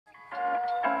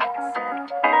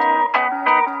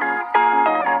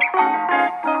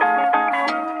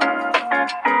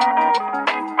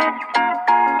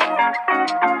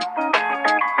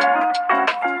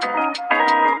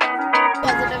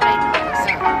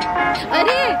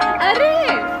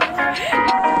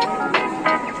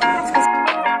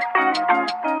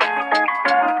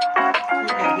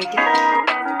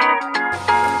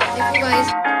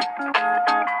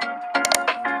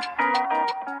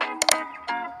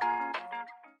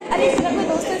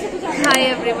Hi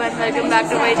everyone, welcome back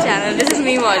to my channel. This is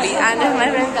me Molly and this is my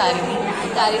friend Tarini.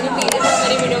 Tarini please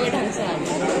मेरी video में ढंग से आना.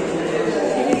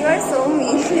 You are so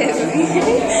mean,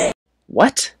 Devi.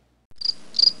 What?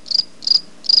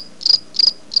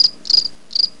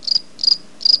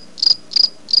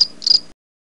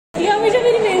 ये हमेशा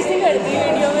मेरी बेइज्जती करती है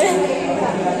वीडियो में.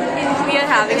 We are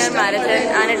having a marathon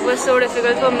and it was so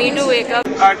difficult for me to wake up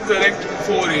At correct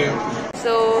 4 AM.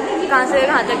 So कहाँ से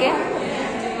कहाँ तक है?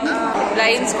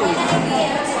 Blind school.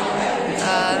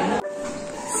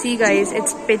 See guys,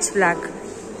 it's pitch black.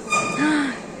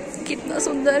 कितना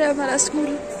सुंदर है हमारा स्कूल.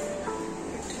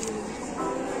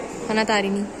 है ना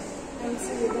तारिनी?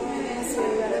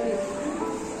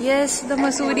 Yes, the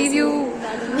Mussoorie view.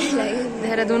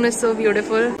 Dehradun is so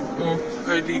beautiful. Oh,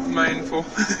 I leaked my info.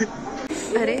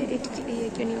 अरे ये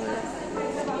क्यों नहीं हो रहा?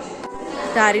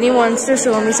 Tarini wants to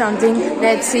show me something.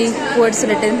 Let's see what's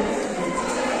written.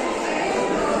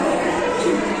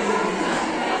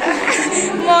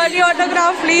 Molly,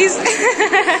 autograph, please. I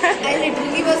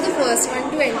literally was the first one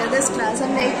to enter this class.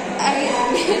 I'm like,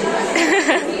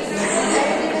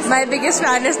 My biggest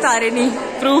fan is Tarini.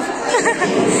 Proof.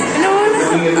 No.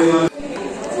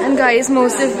 And guys,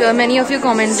 many of you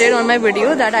commented on my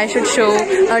video that I should show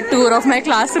a tour of my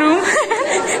classroom.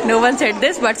 No one said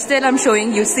this, but still I'm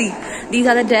showing you. See, these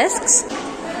are the desks.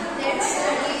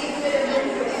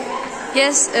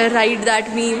 Yes, write that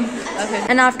meme. Okay.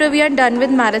 And after we are done with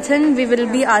marathon, we will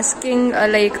be asking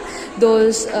like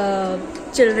those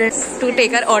children to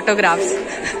take our autographs.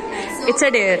 It's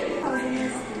a dare.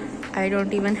 I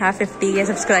don't even have 50k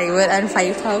subscriber and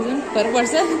 5,000 per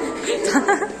person.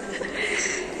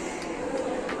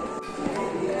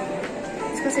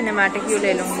 इसको cinematic view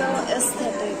ले लूँगी. so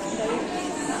aesthetic, right?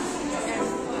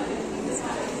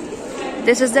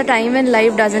 This is the time when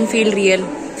life doesn't feel real.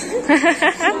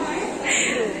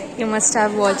 You must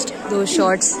have watched those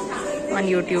shorts on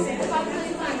YouTube.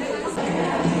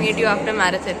 Meet you after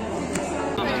marathon.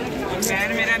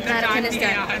 Marathon is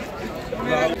done.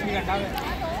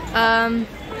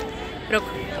 Look,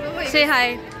 say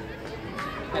hi.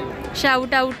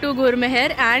 Shout out to Gurmeher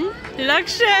and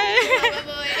Lakshay.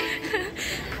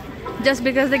 Just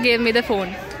because they gave me the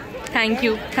phone. Thank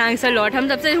you. Thanks a lot. हम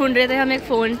तब से ढूंढ रहे थे हमें एक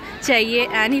phone चाहिए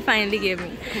and he finally gave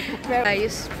me.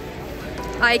 Guys,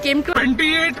 I came to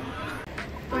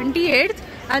 28th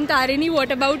and Tarini,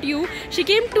 what about you? She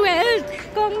came 12th.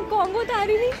 Congo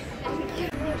Tarini.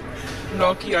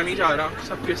 Vlog किया नहीं जा रहा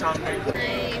सबके सामने.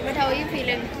 But how are you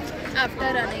feeling after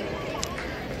running?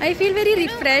 I feel very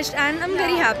refreshed and I'm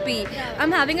very happy.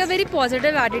 I'm having a very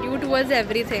positive attitude towards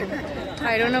everything.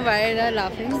 I don't know why they're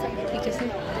laughing.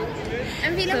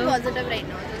 I'm feeling positive right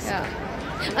now. Yeah.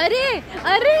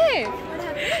 Arey!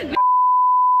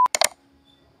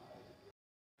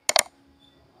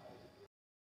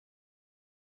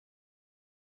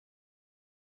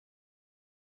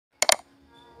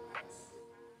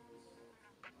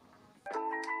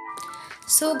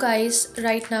 So guys,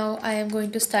 right now I am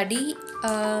going to study.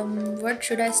 What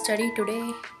should I study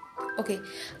today? Okay,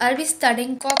 I'll be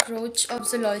studying cockroach of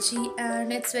zoology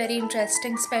and it's very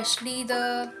interesting, especially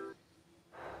the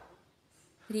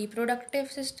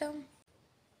reproductive system.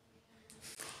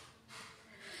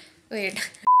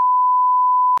 Wait.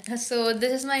 So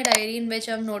this is my diary in which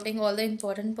I'm noting all the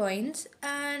important points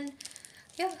and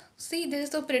yeah, see, this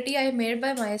is so pretty. I made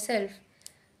by myself.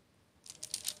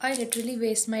 I literally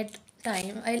waste my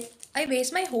time. I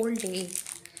waste my whole day.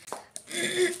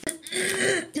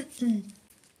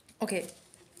 Okay,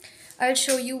 I'll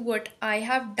show you what I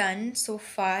have done so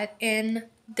far in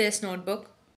this notebook.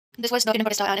 This was the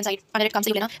Protesta and inside, under it comes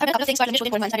the Ulena. I've done a couple of things, but I'm just showing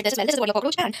important inside this as well. This is the body of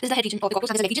cockroach, and this is the head region of the cockroach,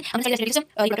 and this is the leg region. I'm going to study the system,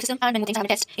 reproductive system, and then things I have a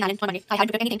test in Ireland on Monday. I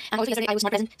hadn't prepared anything, and also yesterday I was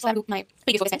not present, so I have to do my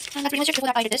previous focus test. And that's pretty much it. Before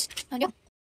that I did this, and yeah.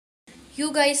 You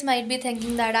guys might be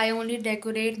thinking that I only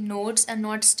decorate notes and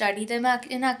not study them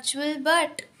in actual,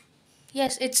 but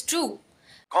yes, it's true.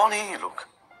 कौन है ये लोग?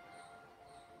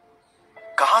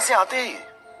 कहाँ से आते हैं ये?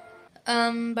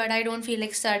 But I don't feel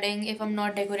like studying if I'm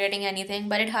not decorating anything.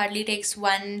 But it hardly takes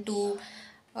 1 to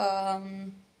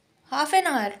half an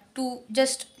hour to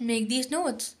just make these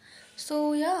notes.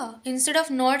 So yeah, instead of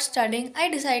not studying, I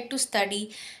decide to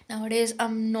study. Nowadays,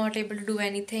 I'm not able to do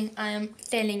anything. I am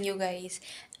telling you guys.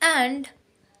 And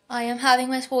I am having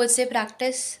my sports day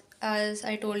practice, as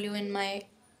I told you in my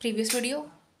previous video.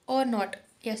 Or not.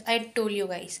 Yes, I told you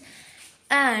guys.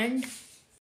 And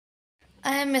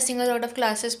I am missing a lot of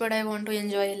classes, but I want to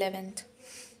enjoy 11th.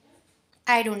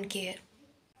 I don't care.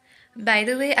 By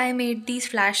the way, I made these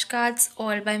flashcards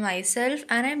all by myself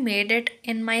and I made it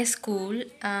in my school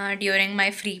during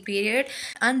my free period,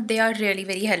 and they are really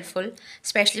very helpful,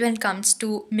 especially when it comes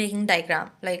to making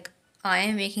diagram. Like I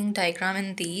am making diagram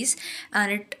in these,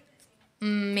 and it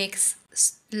makes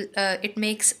it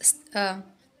makes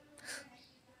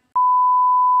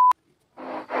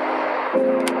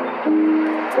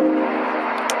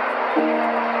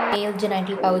mail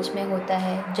genital pouch में होता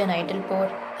है genital pour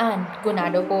and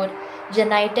गोनाडोपोर.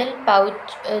 Genital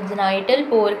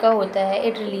पोर का होता है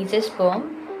it releases sperm,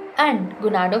 and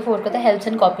गोनाडोपोर का होता है helps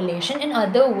in copulation. In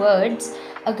other words,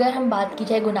 अगर हम बात की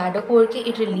जाए गोनाडोपोर की,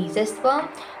 it releases sperm,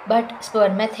 but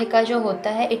spermatheca जो होता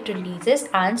है it releases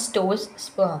and stores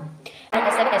sperm. And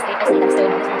S7, S8, S9 are still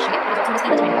in this shape. It is also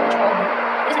in the scheme as or blue.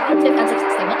 It is between fifth and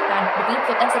sixth segment, and between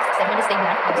fifth and sixth segment is staying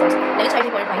blank at the source. Let me try to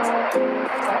important points.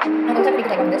 Start. And also have to take a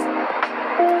diagram of this.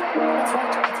 That's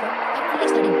right. That's right. I feel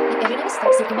like studying. Like every time I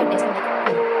start sitting at desk, I'm like,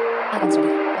 oh, I can study.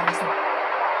 I can study.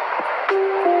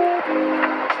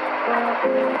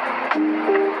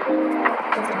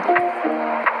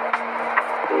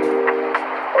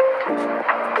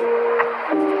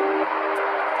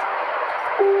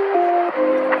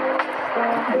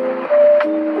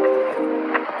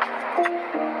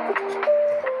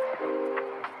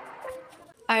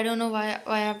 I don't know why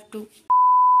I have to.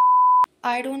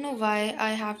 I don't know why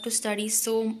I have to study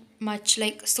so much,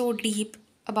 like so deep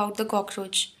about the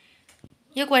cockroach.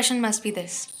 Your question must be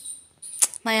this.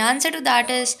 My answer to that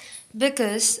is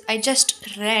because I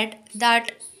just read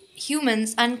that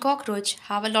humans and cockroach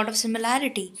have a lot of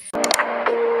similarity.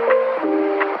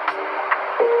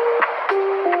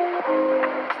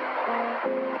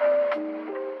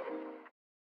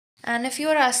 And if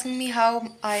you're asking me how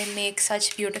I make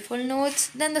such beautiful notes,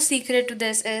 then the secret to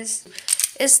this is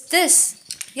this.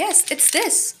 Yes, it's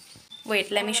this.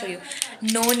 Wait, let me show you.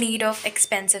 No need of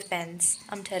expensive pens,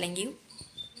 I'm telling you.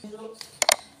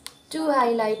 Two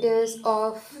highlighters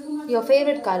of your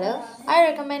favorite color. I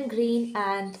recommend green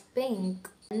and pink.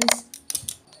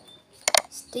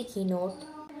 Sticky note,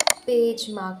 page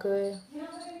marker,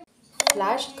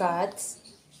 flashcards,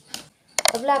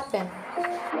 a black pen.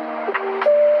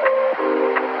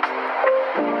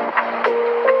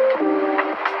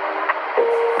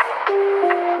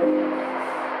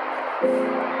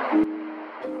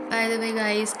 By the way,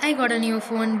 guys, I got a new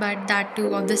phone, but that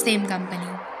too of the same company.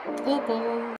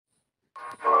 Oppo.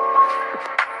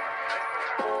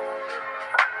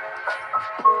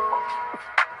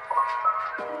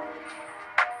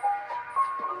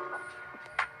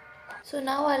 So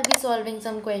now I'll be solving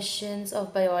some questions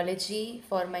of biology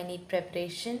for my NEET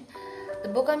preparation. The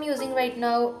book I'm using right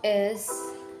now is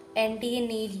NTA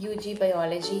NEET UG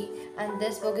Biology, and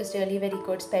this book is really very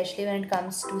good, especially when it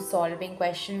comes to solving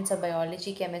questions of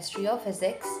biology, chemistry or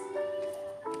physics.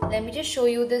 Let me just show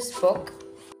you this book.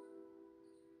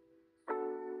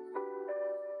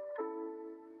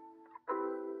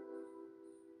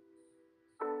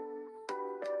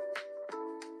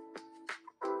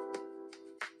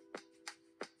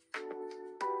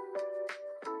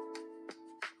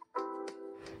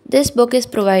 This book is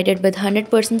provided with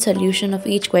 100% solution of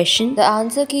each question. The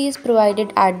answer key is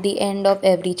provided at the end of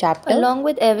every chapter. Along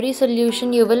with every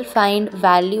solution, you will find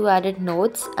value added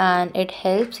notes, and it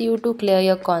helps you to clear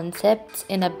your concepts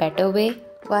in a better way.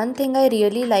 One thing I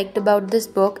really liked about this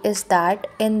book is that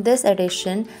in this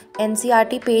edition,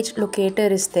 NCRT page locator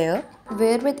is there,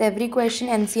 where with every question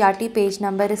NCRT page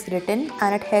number is written,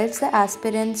 and it helps the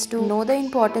aspirants to know the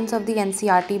importance of the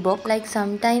NCRT book. Like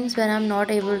sometimes when I'm not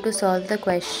able to solve the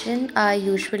question, I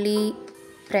usually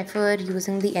prefer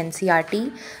using the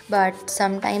NCRT, but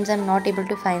sometimes I'm not able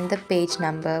to find the page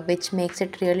number, which makes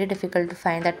it really difficult to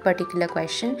find that particular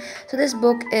question. So this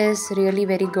book is really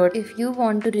very good if you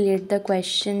want to relate the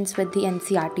questions with the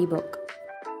NCRT book.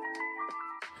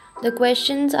 The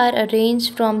questions are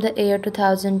arranged from the year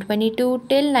 2022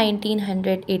 till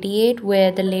 1988,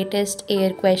 where the latest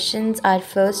year questions are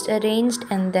first arranged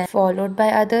and then followed by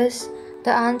others. The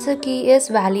answer key is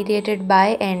validated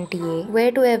by NTA,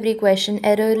 where to every question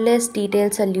errorless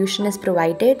detailed solution is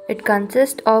provided. It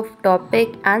consists of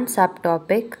topic and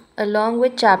subtopic along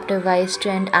with chapter-wise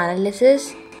trend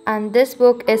analysis, and this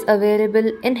book is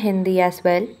available in Hindi as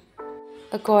well.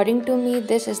 According to me,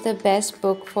 this is the best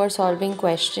book for solving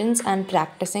questions and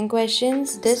practicing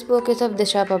questions. This book is of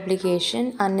Disha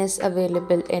publication and is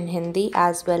available in Hindi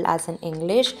as well as in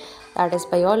English. That is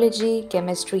biology,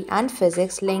 chemistry and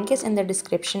physics. Link is in the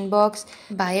description box.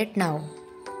 Buy it now.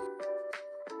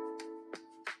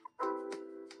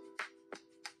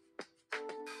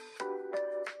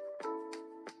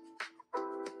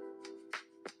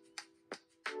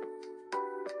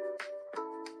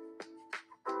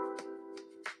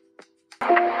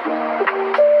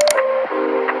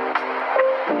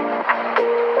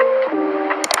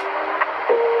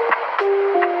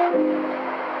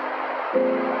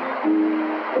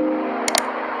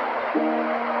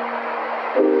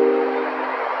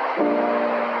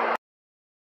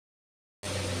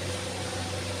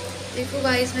 तो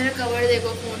guys मेरा cover देखो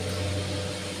phone का,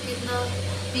 कितना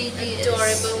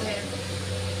adorable है।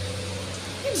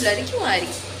 ये blur क्यों आ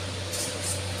रही?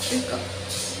 इसका